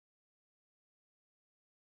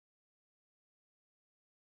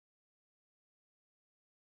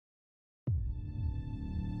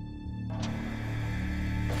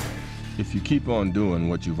If you keep on doing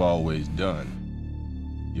what you've always done,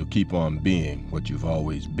 you'll keep on being what you've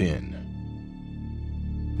always been.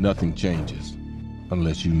 Nothing changes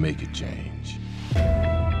unless you make it change.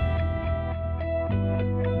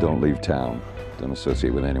 Don't leave town. Don't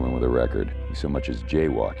associate with anyone with a record. You so much as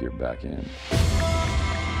jaywalk, you're back in.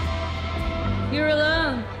 You're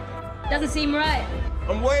alone. Doesn't seem right.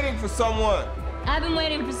 I'm waiting for someone. I've been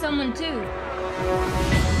waiting for someone too.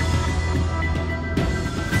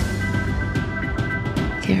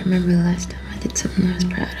 Can't remember the last time I did something I was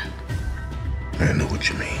proud of. I know what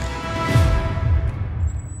you mean.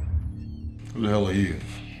 Who the hell are you?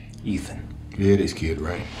 Ethan. You're this kid,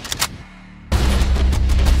 right?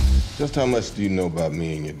 Just how much do you know about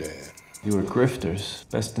me and your dad? You were grifters.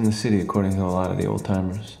 Best in the city, according to a lot of the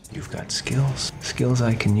old-timers. You've got skills. Skills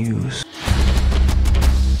I can use.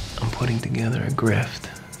 I'm putting together a grift.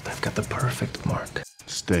 I've got the perfect mark.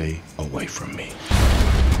 Stay away from me.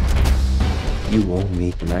 You owe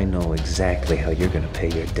me, and I know exactly how you're gonna pay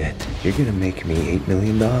your debt. You're gonna make me $8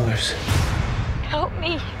 million. Help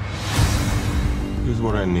me. Here's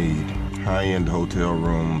what I need. High-end hotel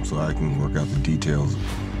room so I can work out the details.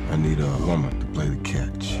 I need a woman to play the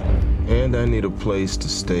catch. And I need a place to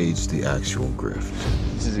stage the actual grift.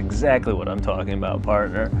 This is exactly what I'm talking about,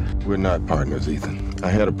 partner. We're not partners, Ethan. I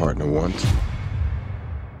had a partner once.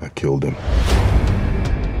 I killed him.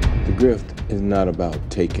 The grift is not about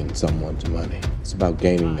taking someone's money. It's about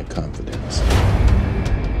gaining their confidence.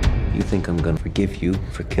 You think I'm gonna forgive you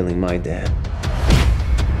for killing my dad?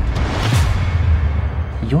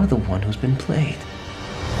 You're the one who's been played.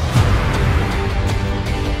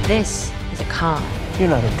 This is a con. You're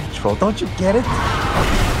not in control. Don't you get it?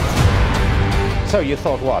 So you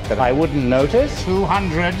thought what, that I wouldn't notice?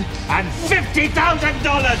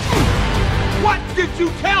 $250,000! What did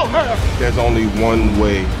you tell her? There's only one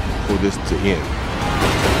way for this to end.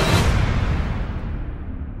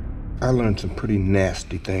 I learned some pretty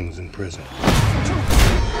nasty things in prison.